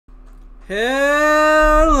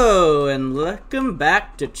Hello and welcome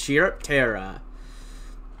back to Chiropterra.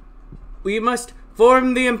 We must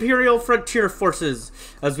form the Imperial Frontier Forces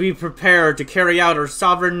as we prepare to carry out our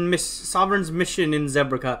sovereign's mission in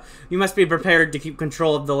Zebrica. You must be prepared to keep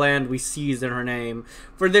control of the land we seize in her name.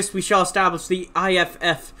 For this we shall establish the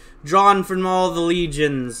IFF, drawn from all the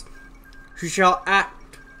legions, who shall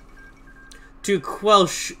act to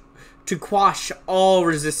quash all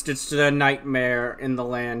resistance to the nightmare in the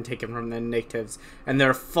land taken from the natives and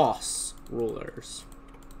their false rulers.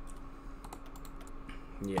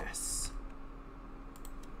 Yes.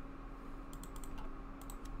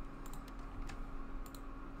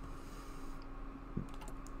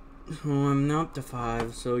 So I'm not to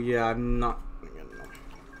 5, so yeah, I'm not.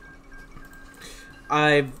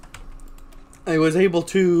 I was able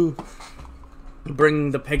to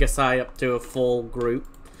bring the Pegasi up to a full group,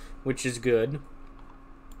 which is good.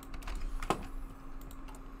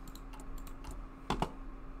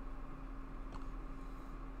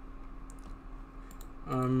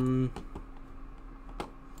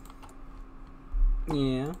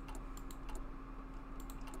 Yeah.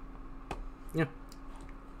 Yeah.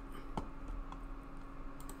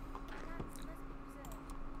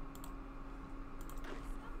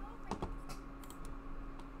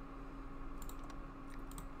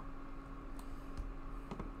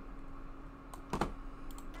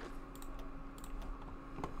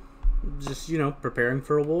 Just, you know, preparing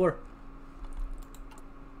for a war.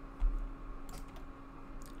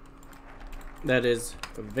 That is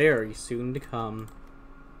very soon to come.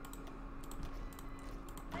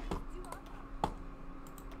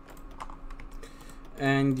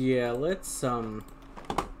 And yeah, let's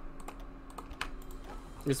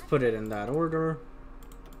put it in that order.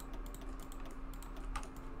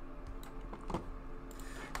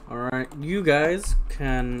 Alright, you guys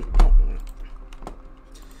can...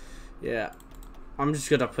 Yeah, I'm just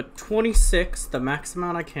gonna put 26, the max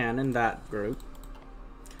amount I can, in that group.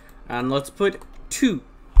 And let's put 2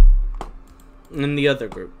 in the other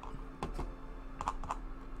group.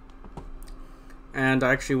 And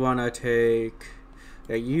I actually want to take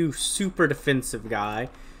you super defensive guy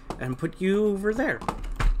and put you over there.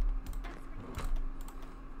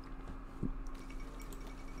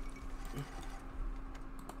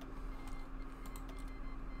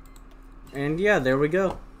 And yeah, there we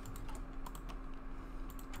go.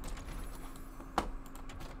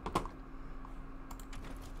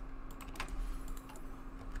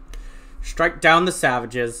 Strike down the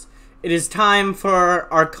savages. It is time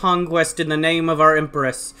for our conquest in the name of our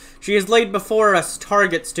Empress. She has laid before us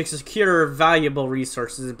targets to secure valuable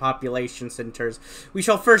resources and population centers. We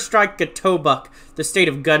shall first strike Gatobuk, the state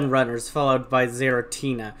of gun runners, followed by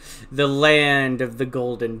Zeratina, the land of the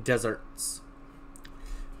golden deserts.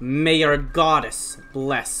 May our goddess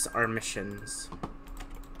bless our missions.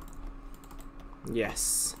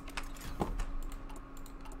 Yes.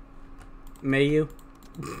 May you?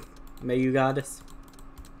 May you, goddess?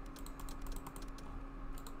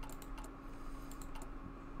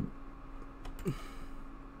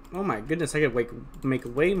 Oh my goodness, I could make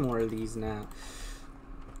way more of these now.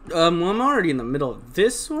 Well, I'm already in the middle of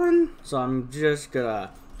this one, so I'm just gonna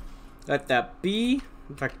let that be.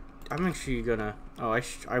 In fact, I'm actually gonna... Oh,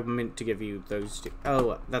 I meant to give you those 2.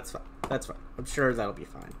 Oh, that's fine. That's fine. I'm sure that'll be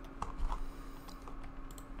fine.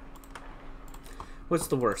 What's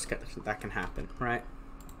the worst that can happen, right?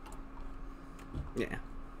 Yeah,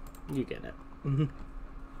 you get it.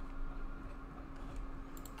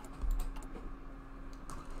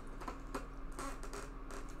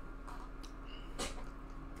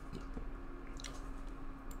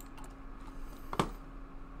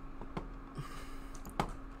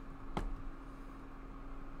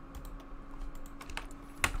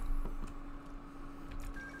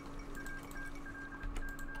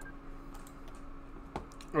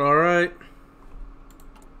 All right.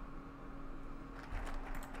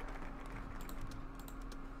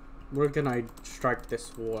 Where can I strike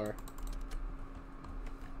this war?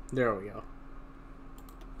 There we go.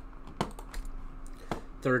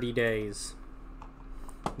 30 days.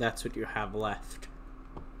 That's what you have left.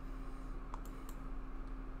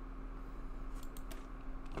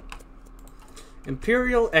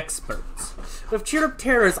 Imperial experts. With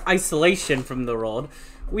Chiropterra's isolation from the world,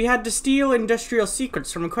 we had to steal industrial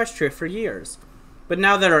secrets from Equestria for years. But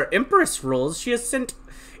now that our Empress rules, she has sent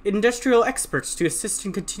industrial experts to assist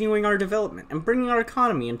in continuing our development and bringing our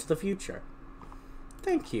economy into the future.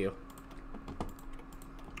 Thank you.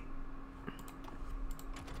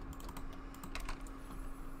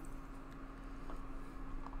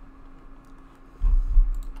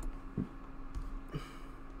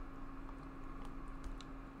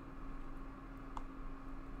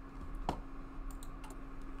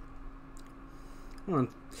 Hmm.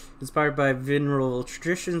 Inspired by venerable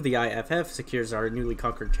traditions, the IFF secures our newly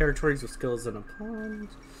conquered territories with skills and upon.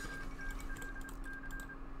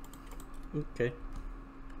 Okay.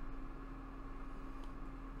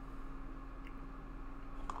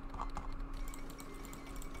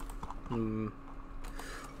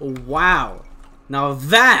 Wow. Now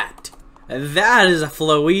that is a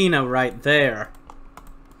Fluina right there.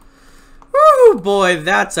 Woo, boy,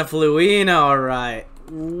 that's a Fluina, alright.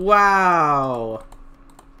 Wow.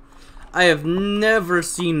 I have never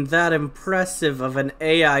seen that impressive of an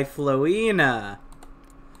AI Fluina.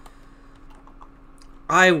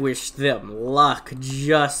 I wish them luck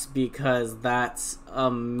just because that's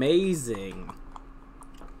amazing.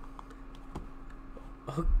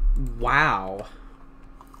 Oh, wow.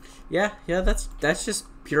 Yeah, that's just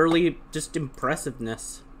purely just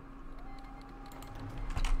impressiveness.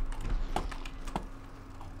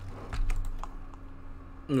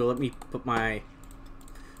 Let me put my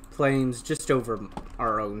planes just over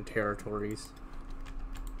our own territories.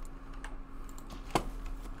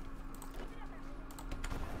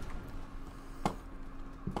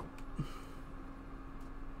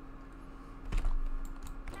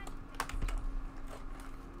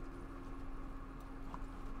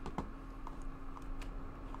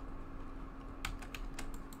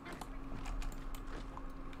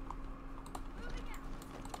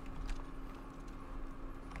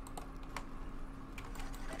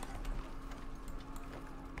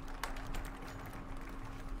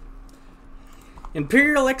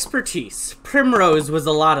 Imperial expertise. Primrose was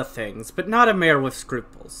a lot of things, but not a mare with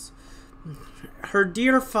scruples. Her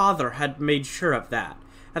dear father had made sure of that.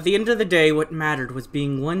 At the end of the day, what mattered was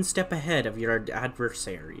being one step ahead of your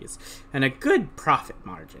adversaries, and a good profit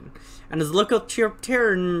margin. And as local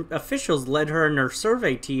Chiropterran officials led her and her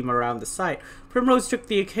survey team around the site, Primrose took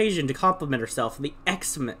the occasion to compliment herself on the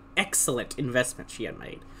excellent investment she had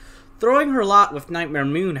made. Throwing her lot with Nightmare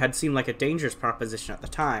Moon had seemed like a dangerous proposition at the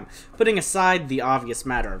time, putting aside the obvious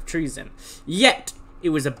matter of treason. Yet, it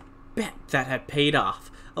was a bet that had paid off,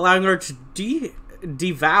 allowing her to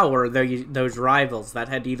devour those rivals that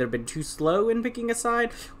had either been too slow in picking a side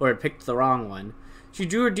or had picked the wrong one. She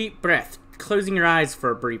drew a deep breath, closing her eyes for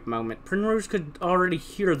a brief moment. Primrose could already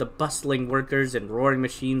hear the bustling workers and roaring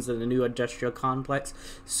machines of the new industrial complex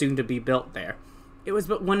soon to be built there. It was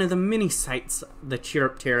but one of the many sites the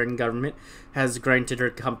Chiropterran government has granted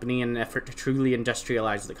her company in an effort to truly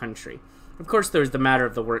industrialize the country. Of course, there was the matter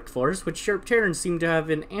of the workforce, which Chiropterrans seemed to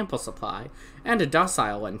have in ample supply, and a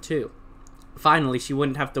docile one, too. Finally, she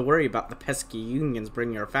wouldn't have to worry about the pesky unions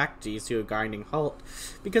bringing her factories to a grinding halt,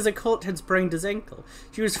 because a cult had sprained his ankle.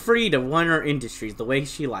 She was free to run her industries the way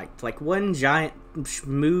she liked, like one giant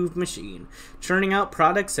smooth machine, churning out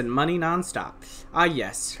products and money nonstop. Ah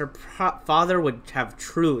yes, her father would have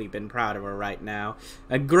truly been proud of her right now.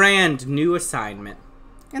 A grand new assignment.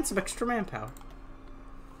 And some extra manpower.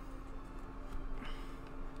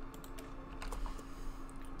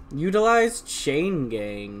 Utilize chain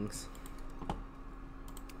gangs.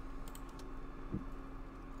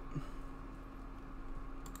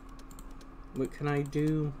 What can I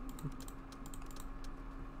do?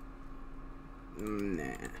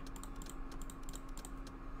 Nah.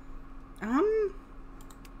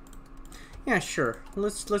 Yeah, sure.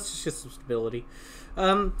 Let's just get some stability.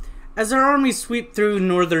 As our armies sweep through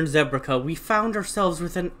northern Zebrica, we found ourselves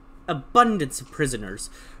with an abundance of prisoners.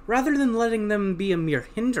 Rather than letting them be a mere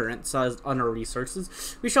hindrance on our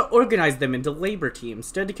resources, we shall organize them into labor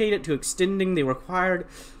teams, dedicated to extending the required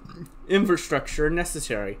infrastructure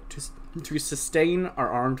necessary to sustain our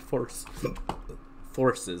armed forces.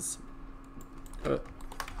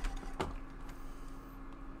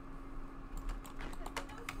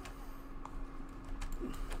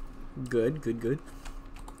 Good.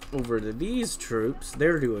 Over to these troops,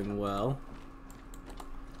 they're doing well.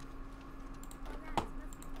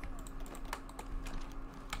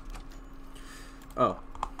 Oh.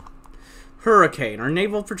 Hurricane. Our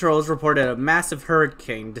naval patrols reported a massive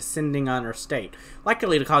hurricane descending on our state,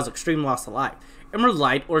 likely to cause extreme loss of life. Emerald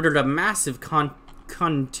Light ordered a massive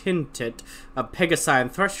contingent of Pegasi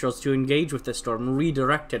and Thresholds to engage with the storm and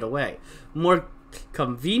redirect it away. More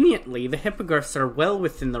conveniently, the hippogriffs are well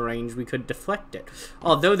within the range we could deflect it,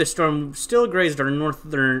 although the storm still grazed our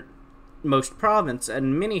northernmost province,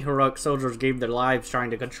 and many heroic soldiers gave their lives trying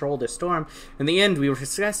to control the storm. In the end, we were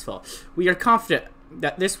successful. We are confident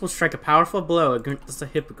that this will strike a powerful blow against the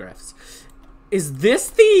hippogriffs. Is this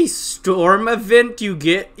the storm event you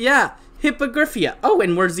get? Yeah, Hippogriffia. Oh,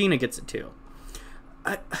 and where Xena gets it too.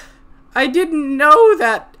 I didn't know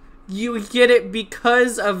that you get it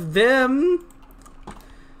because of them.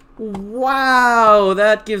 Wow,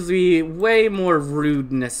 that gives me way more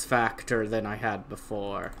rudeness factor than I had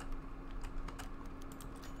before.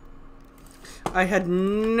 I had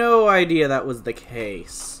no idea that was the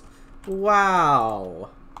case.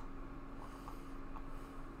 Wow.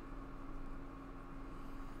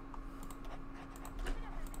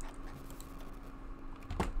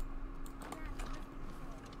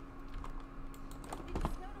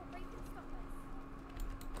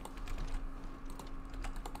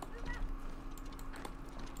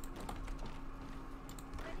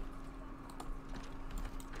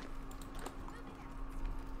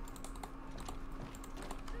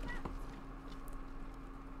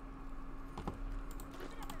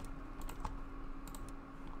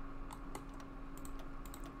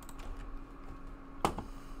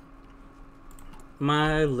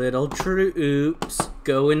 My little troops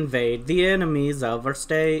go invade the enemies of our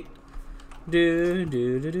state. Do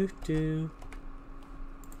do do do do.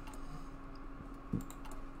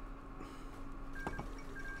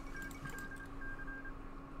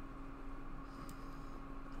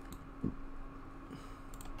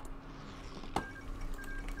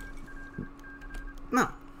 No.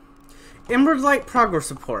 Emerald Light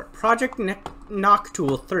Progress Report. Project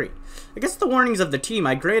Noctool 3. Against the warnings of the team,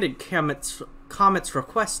 I granted Comet's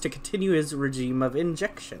request to continue his regime of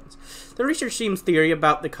injections. The research team's theory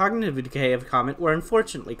about the cognitive decay of Comet were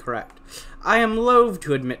unfortunately correct. I am loath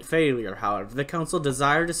to admit failure, however. The Council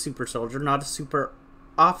desired a super soldier, not a super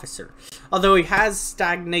officer. Although he has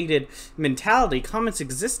stagnated mentality, Comet's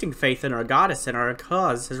existing faith in our goddess and our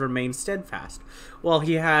cause has remained steadfast. While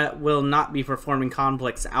he will not be performing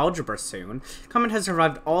complex algebra soon, Comet has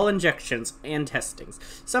survived all injections and testings.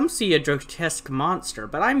 Some see a grotesque monster,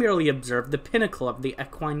 but I merely observe the pinnacle of the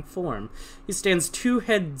equine form. He stands 2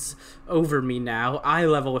 heads over me now, eye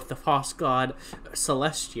level with the false god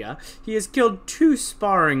Celestia. He has killed 2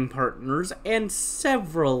 sparring partners and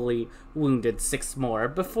severely wounded 6 more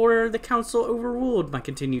before the council overruled my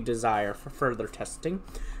continued desire for further testing.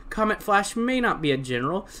 Comet Flash may not be a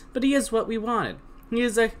general, but he is what we wanted. He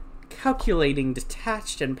is a calculating,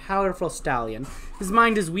 detached, and powerful stallion. His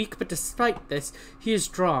mind is weak, but despite this, he is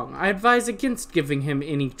strong. I advise against giving him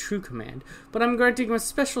any true command, but I'm granting him a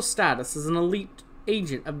special status as an elite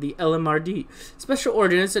agent of the LMRD. Special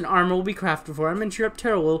ordnance and armor will be crafted for him, and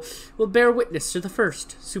Chiropterra will bear witness to the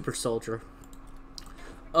first super soldier.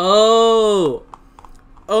 Oh,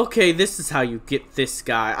 okay, this is how you get this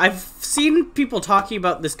guy. I've seen people talking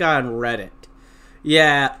about this guy on Reddit.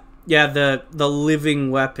 Yeah, the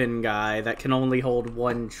living weapon guy that can only hold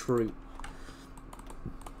 1 troop.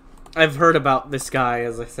 I've heard about this guy,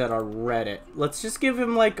 as I said, on Reddit. Let's just give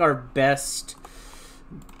him, like, our best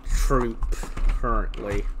troop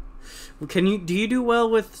currently. Do you do well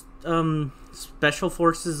with, special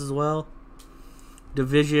forces as well?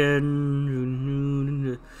 Division,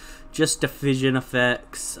 just division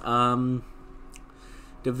effects,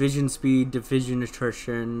 division speed, division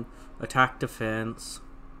attrition, attack defense.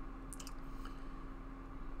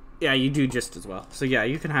 Yeah, you do just as well. So yeah,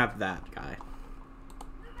 you can have that guy.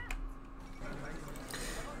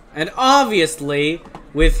 And obviously,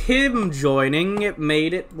 with him joining, it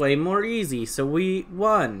made it way more easy. So we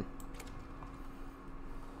won.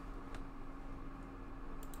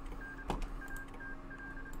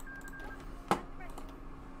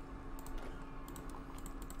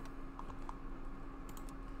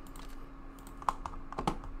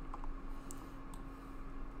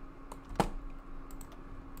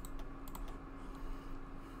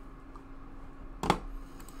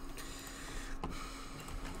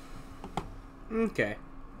 Okay.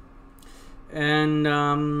 And,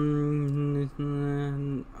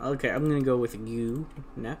 okay, I'm gonna go with you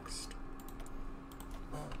next.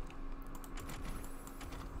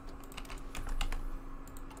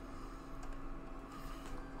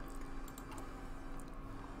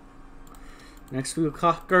 Next we will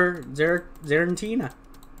conquer Zerentina.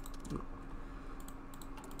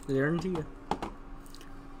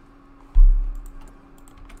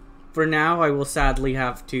 For now, I will sadly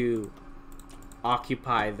have to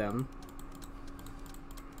occupy them.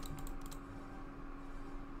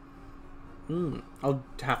 I'll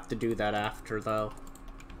have to do that after, though.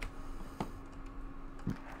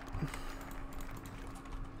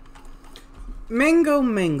 Mango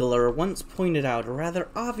Mangler once pointed out a rather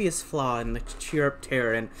obvious flaw in the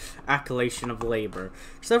Chiropterran accolation of labor.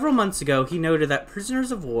 Several months ago, he noted that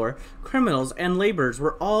prisoners of war, criminals, and laborers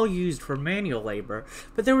were all used for manual labor,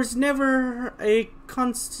 but there was never a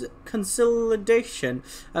consolidation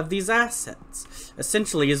of these assets.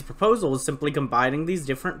 Essentially, his proposal was simply combining these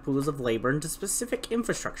different pools of labor into specific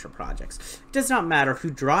infrastructure projects. It does not matter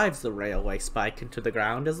who drives the railway spike into the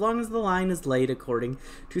ground, as long as the line is laid according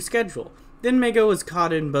to schedule. Then Mango was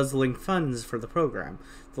caught embezzling funds for the program.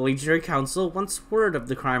 The Legionary Council, once word of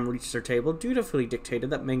the crime reached their table, dutifully dictated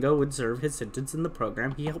that Mango would serve his sentence in the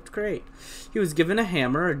program he helped create. He was given a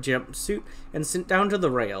hammer, a jumpsuit, and sent down to the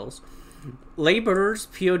rails. Laborers,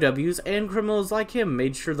 POWs, and criminals like him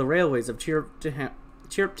made sure the railways of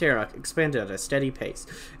Chiropterra expanded at a steady pace.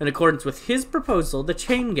 In accordance with his proposal, the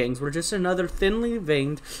chain gangs were just another thinly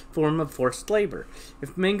veined form of forced labor.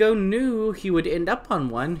 If Mango knew he would end up on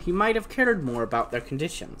one, he might have cared more about their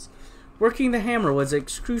conditions. Working the hammer was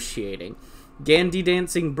excruciating. Gandy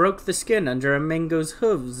dancing broke the skin under a Mango's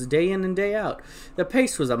hooves day in and day out. The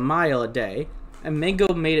pace was a mile a day, and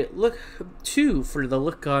Mango made it look too for the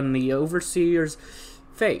look on the overseer's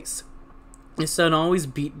face. The sun always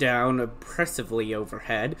beat down oppressively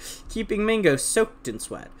overhead, keeping Mango soaked in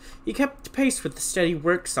sweat. He kept pace with the steady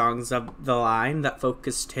work songs of the line that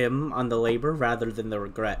focused him on the labor rather than the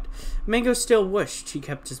regret. Mango still wished he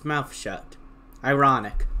kept his mouth shut.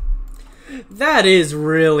 Ironic. That is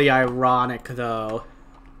really ironic, though.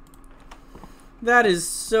 That is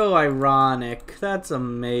so ironic. That's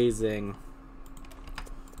amazing.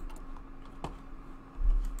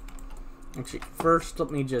 Actually, first, let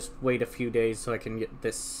me just wait a few days so I can get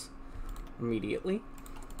this immediately.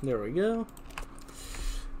 There we go.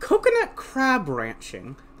 Coconut crab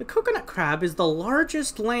ranching. The coconut crab is the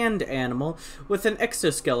largest land animal with an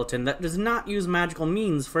exoskeleton that does not use magical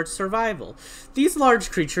means for its survival. These large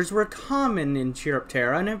creatures were common in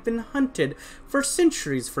Chiroptera and have been hunted for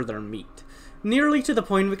centuries for their meat, nearly to the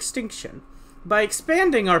point of extinction. By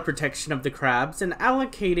expanding our protection of the crabs and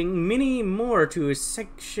allocating many more to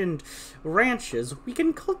sectioned ranches, we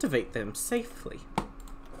can cultivate them safely.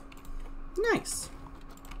 Nice.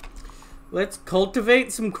 Let's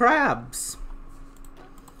cultivate some crabs.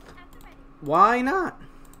 Why not?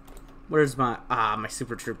 Where's my... my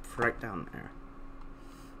super troop right down there.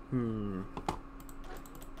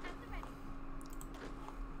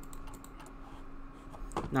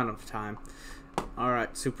 Not enough time.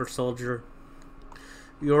 Alright, super soldier.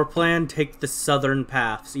 Your plan, take the southern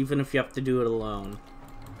paths, even if you have to do it alone.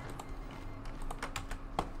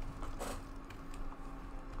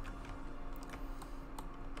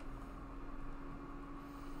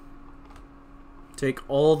 Take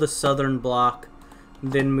all the southern block,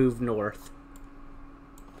 then move north.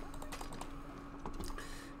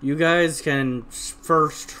 You guys can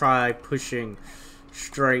first try pushing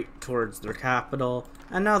straight towards their capital,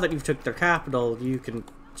 and now that you've took their capital, you can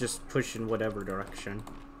just push in whatever direction.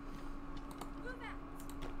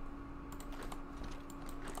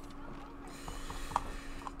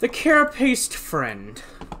 The carapaced friend.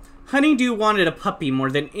 Honeydew wanted a puppy more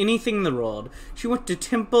than anything in the world. She went to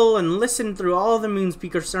temple and listened through all the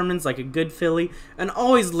Moonspeaker sermons like a good filly, and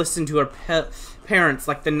always listened to her parents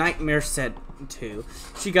like the nightmare said to.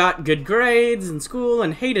 She got good grades in school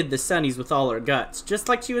and hated the Sunnies with all her guts, just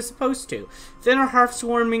like she was supposed to. Then her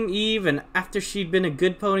heartwarming eve, and after she'd been a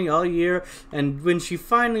good pony all year, and when she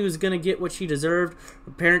finally was gonna get what she deserved,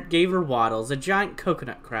 her parent gave her Waddles, a giant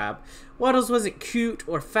coconut crab. Waddles wasn't cute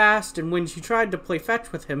or fast, and when she tried to play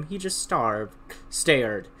fetch with him, he just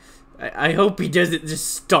stared. I hope he doesn't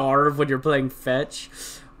just starve when you're playing fetch.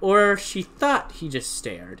 Or she thought he just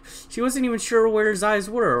stared. She wasn't even sure where his eyes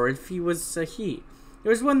were, or if he was a he. There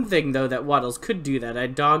was one thing, though, that Waddles could do that a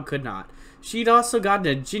dog could not. She'd also gotten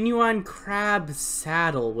a genuine crab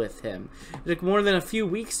saddle with him. It took more than a few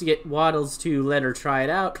weeks to get Waddles to let her try it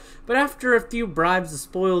out, but after a few bribes of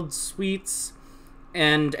spoiled sweets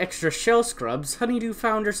and extra shell scrubs, Honeydew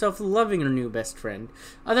found herself loving her new best friend.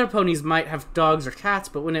 Other ponies might have dogs or cats,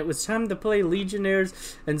 but when it was time to play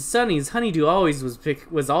Legionnaires and Sunnies, Honeydew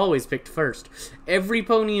was always picked first. Every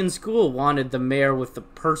pony in school wanted the mare with the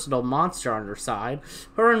personal monster on her side.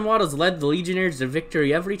 Her and Waddles led the Legionnaires to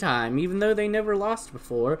victory every time, even though they never lost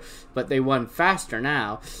before, but they won faster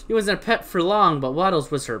now. He wasn't a pet for long, but Waddles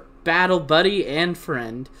was her battle buddy and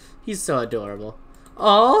friend. He's so adorable.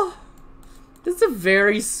 Aww. This is a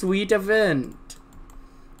very sweet event.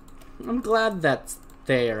 I'm glad that's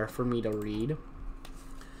there for me to read.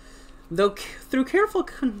 Though through careful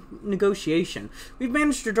negotiation, we've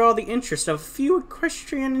managed to draw the interest of a few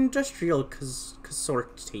equestrian industrial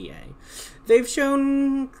consortia. They've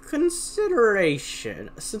shown considerable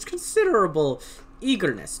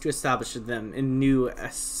eagerness to establish them in new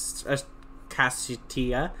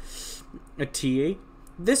Cassia.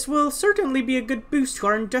 This will certainly be a good boost to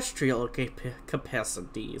our industrial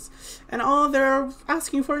capacities, and all they're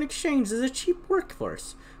asking for in exchange is a cheap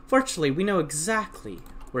workforce. Fortunately, we know exactly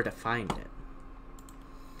where to find it.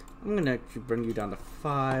 I'm gonna bring you down to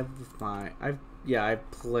 5 with my... I have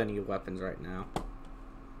plenty of weapons right now.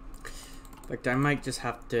 In fact, I might just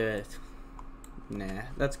have to... Nah,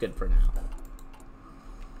 that's good for now.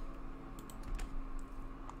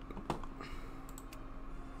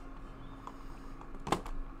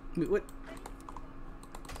 Wait, what?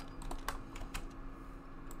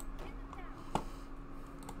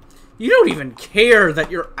 You don't even care that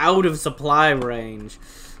you're out of supply range.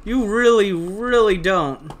 You really, really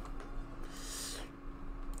don't.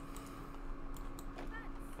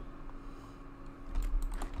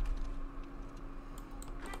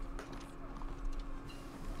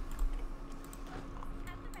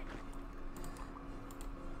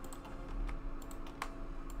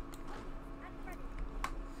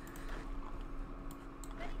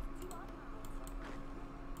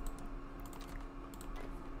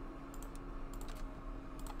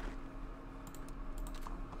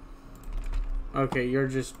 Okay, you're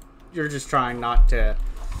just trying not to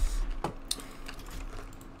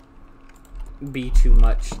be too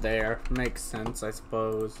much there. Makes sense, I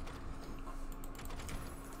suppose.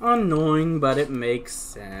 Annoying, but it makes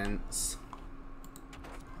sense.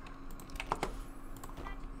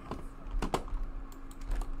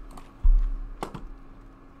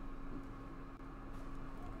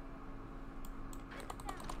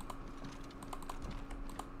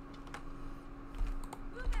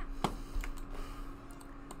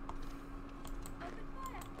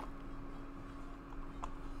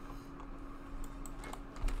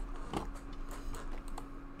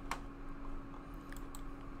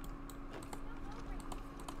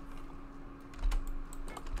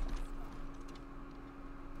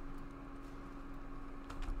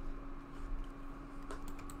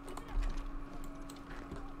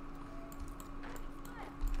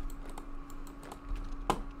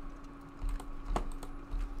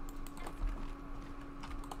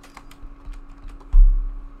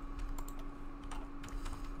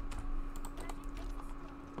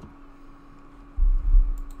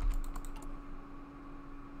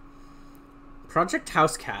 Project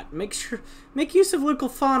Housecat. Make use of local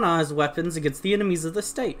fauna as weapons against the enemies of the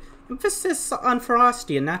state. Emphasis on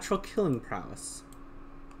ferocity and natural killing prowess.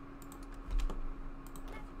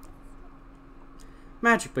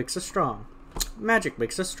 Magic makes us strong. Magic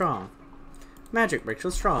makes us strong. Magic makes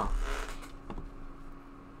us strong.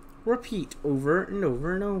 Repeat over and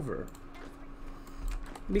over and over.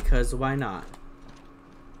 Because why not?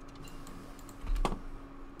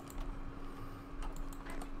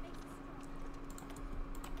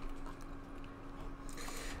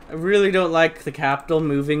 I really don't like the capital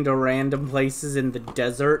moving to random places in the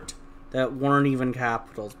desert that weren't even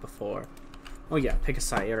capitals before. Oh yeah, pick a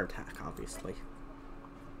side air attack, obviously.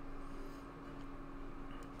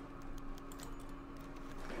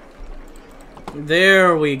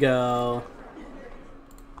 There we go.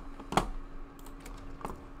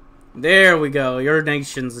 There we go. Your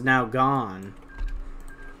nation's now gone.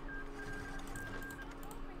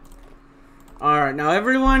 Alright, now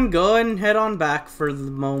everyone go and head on back for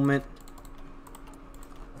the moment.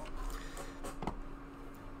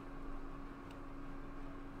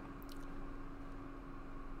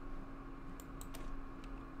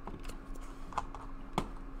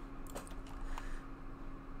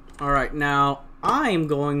 Alright, now I'm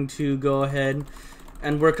going to go ahead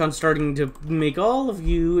and work on starting to make all of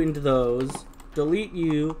you into those. Delete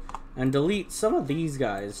you, and delete some of these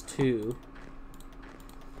guys too.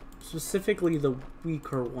 Specifically the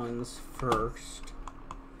weaker ones first.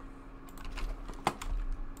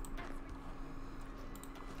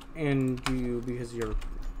 And you, because you're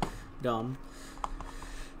dumb.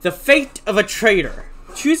 The fate of a traitor.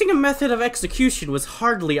 Choosing a method of execution was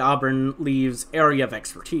hardly Auburn Leave's area of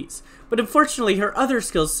expertise, but unfortunately her other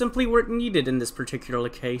skills simply weren't needed in this particular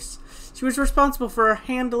case. She was responsible for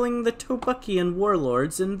handling the Tobukian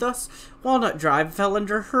warlords, and thus Walnut Drive fell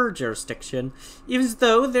under her jurisdiction, even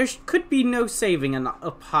though there could be no saving an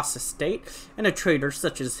apostate and a traitor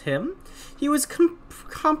such as him. He was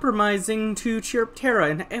compromising to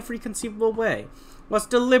Chiropterra in every conceivable way. Whilst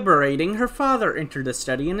deliberating, her father entered the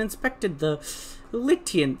study and inspected the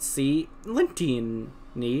Lintian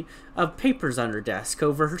of papers on her desk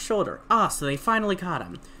over her shoulder. Ah, so they finally caught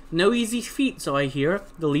him. No easy feat, so I hear.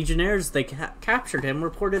 The legionnaires they captured him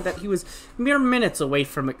reported that he was mere minutes away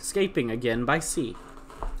from escaping again by sea.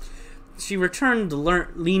 She returned,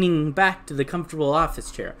 leaning back to the comfortable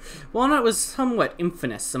office chair. Walnut was somewhat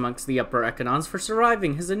infamous amongst the upper echelons for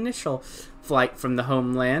surviving his initial flight from the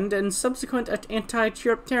homeland and subsequent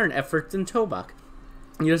anti-Chiropteran efforts in Tobak.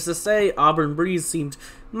 Needless to say, Auburn Breeze seemed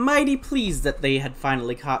mighty pleased that they had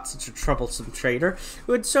finally caught such a troublesome traitor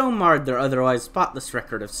who had so marred their otherwise spotless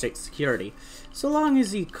record of state security. So long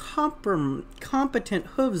as he competent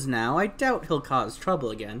hooves now, I doubt he'll cause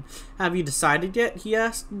trouble again. Have you decided yet? He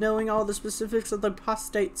asked, knowing all the specifics of the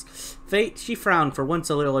apostate's fate. She frowned, for once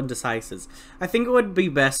a little indecisive. I think it would be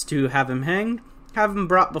best to have him hanged, have him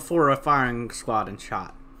brought before a firing squad and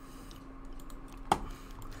shot.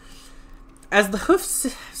 As the hoof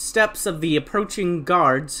steps of the approaching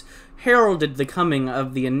guards heralded the coming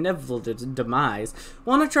of the inevitable demise,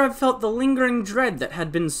 Walnut felt the lingering dread that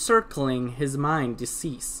had been circling his mind to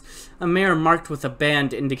cease. A mare marked with a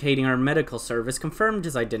band indicating our medical service confirmed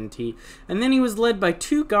his identity, and then he was led by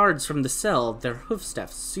 2 guards from the cell, their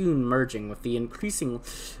hoofsteps soon merging with the increasing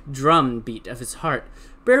drum beat of his heart.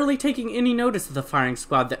 Barely taking any notice of the firing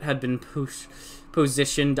squad that had been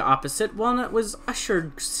positioned opposite, Walnut was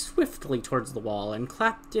ushered swiftly towards the wall and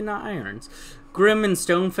clapped in irons. Grim and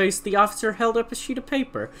stone-faced, the officer held up a sheet of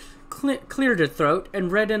paper, cleared her throat,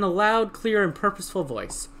 and read in a loud, clear, and purposeful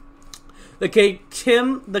voice.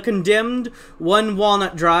 The condemned, 1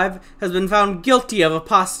 Walnut Drive, has been found guilty of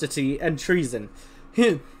apostasy and treason.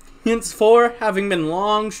 Henceforth, having been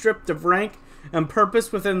long stripped of rank and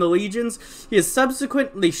purpose within the legions, he is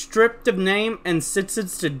subsequently stripped of name and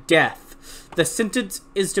sentenced to death. The sentence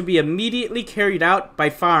is to be immediately carried out by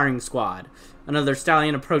firing squad. Another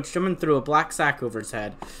stallion approached him and threw a black sack over his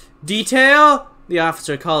head. Detail! The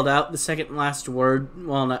officer called out, the second and last word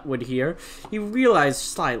Walnut would hear. He realized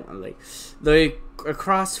silently.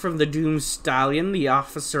 Across from the doomed stallion, the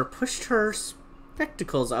officer pushed her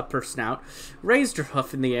spectacles up her snout, raised her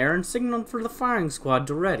hoof in the air, and signaled for the firing squad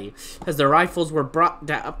to ready. As the rifles were brought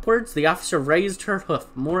upwards, the officer raised her hoof,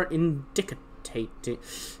 more indicating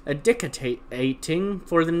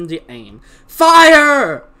for them to aim.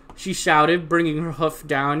 Fire! She shouted, bringing her hoof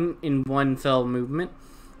down in one fell movement.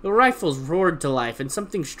 The rifles roared to life, and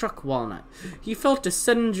something struck Walnut. He felt a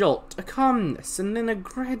sudden jolt, a calmness, and then a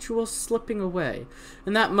gradual slipping away.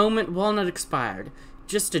 In that moment, Walnut expired.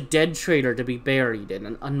 Just a dead traitor to be buried in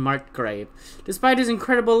an unmarked grave. Despite his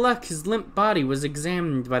incredible luck, his limp body was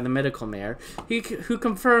examined by the medical mare, who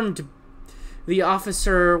confirmed the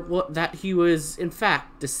officer that he was in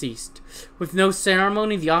fact deceased. With no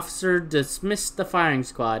ceremony, the officer dismissed the firing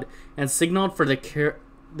squad and signaled for the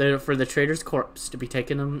traitor's corpse to be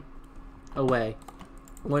taken away.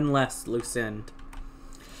 One less loose end.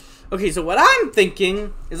 Okay, so what I'm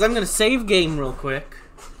thinking is I'm gonna save game real quick,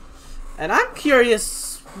 and I'm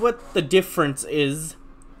curious what the difference is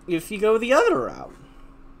if you go the other route.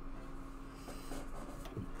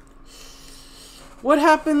 What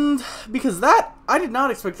happened? Because that, I did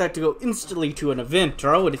not expect that to go instantly to an event,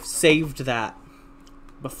 or I would have saved that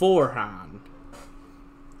beforehand.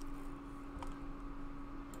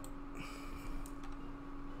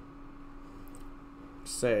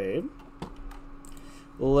 Save.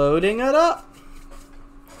 Loading it up.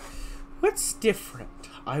 What's different?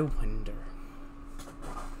 I wonder.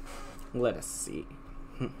 Let us see.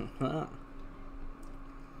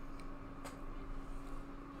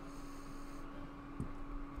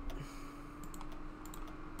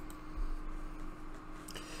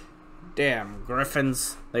 Damn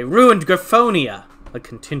griffins. They ruined Griffonia. A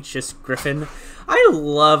contentious griffin. I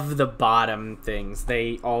love the bottom things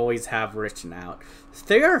they always have written out.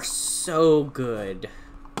 They are so good.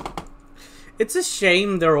 It's a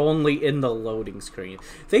shame they're only in the loading screen.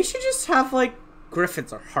 They should just have, like,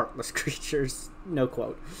 griffins are heartless creatures. No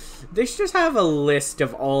quote. They should just have a list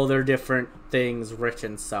of all their different things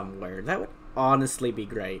written somewhere. That would honestly be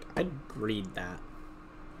great. I'd read that.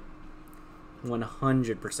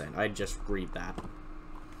 100%. I'd just read that.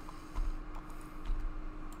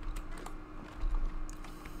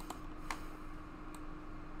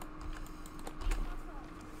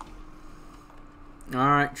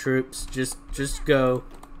 Alright, troops. Just go.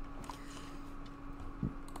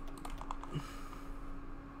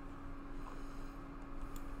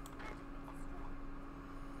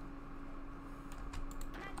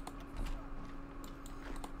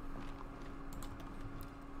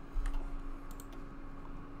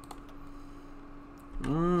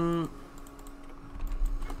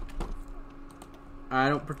 I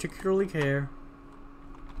don't particularly care.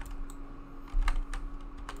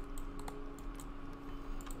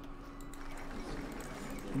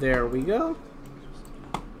 There we go.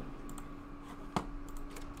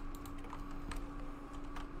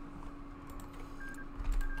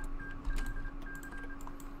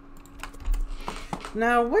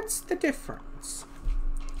 Now, what's the difference?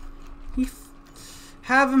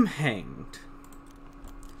 Have him hanged.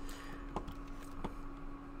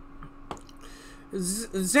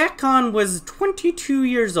 Zekon was 22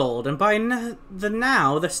 years old, and by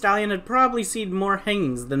now the stallion had probably seen more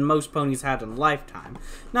hangings than most ponies had in a lifetime.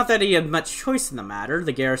 Not that he had much choice in the matter.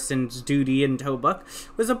 The garrison's duty in Tobuk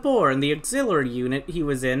was a bore, and the auxiliary unit he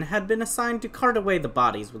was in had been assigned to cart away the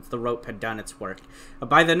bodies once the rope had done its work.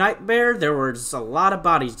 By the night bear, there was a lot of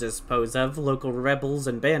bodies to dispose of, local rebels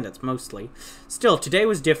and bandits mostly. Still, today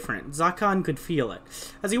was different. Zekon could feel it.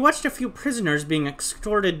 As he watched a few prisoners being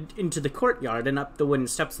escorted into the courtyard and up the wooden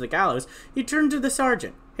steps of the gallows, he turned to the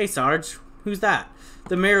sergeant. "Hey, Sarge, who's that?"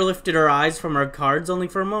 The mare lifted her eyes from her cards only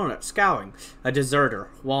for a moment, scowling. "A deserter.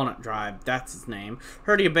 Walnut Drive, that's his name.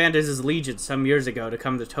 Heard he abandoned his legion some years ago to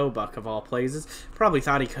come to Tobuk, of all places. Probably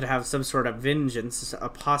thought he could have some sort of vengeance,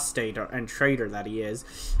 apostate and traitor that he is."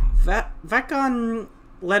 Vakon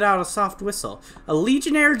let out a soft whistle. A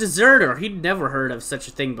legionnaire deserter! He'd never heard of such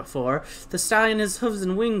a thing before. The stallion, his hooves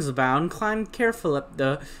and wings abound, climbed carefully up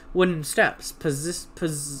the wooden steps, possessing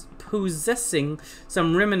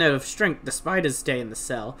some remnant of strength despite his stay in the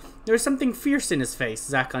cell. There was something fierce in his face,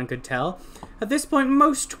 Zekon could tell. At this point,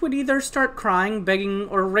 most would either start crying, begging,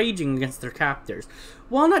 or raging against their captors.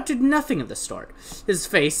 Walnut did nothing of the sort. His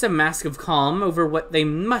face, a mask of calm over what they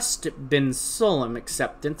must have been solemn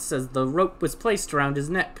acceptance as the rope was placed around his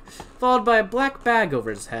neck, followed by a black bag over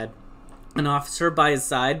his head. An officer by his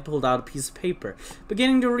side pulled out a piece of paper,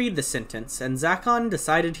 beginning to read the sentence, and Zekon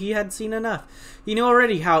decided he had seen enough. He knew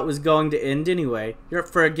already how it was going to end anyway. "You're up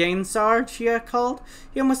for a game, Sarge?" he called.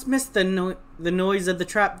 He almost missed the noise of the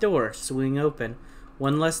trap door swinging open.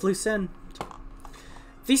 One less loose end.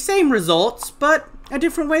 The same results, but a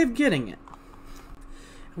different way of getting it.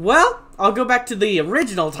 Well, I'll go back to the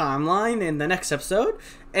original timeline in the next episode.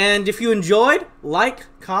 And if you enjoyed, like,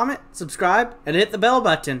 comment, subscribe, and hit the bell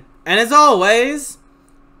button. And as always,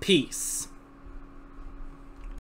 peace.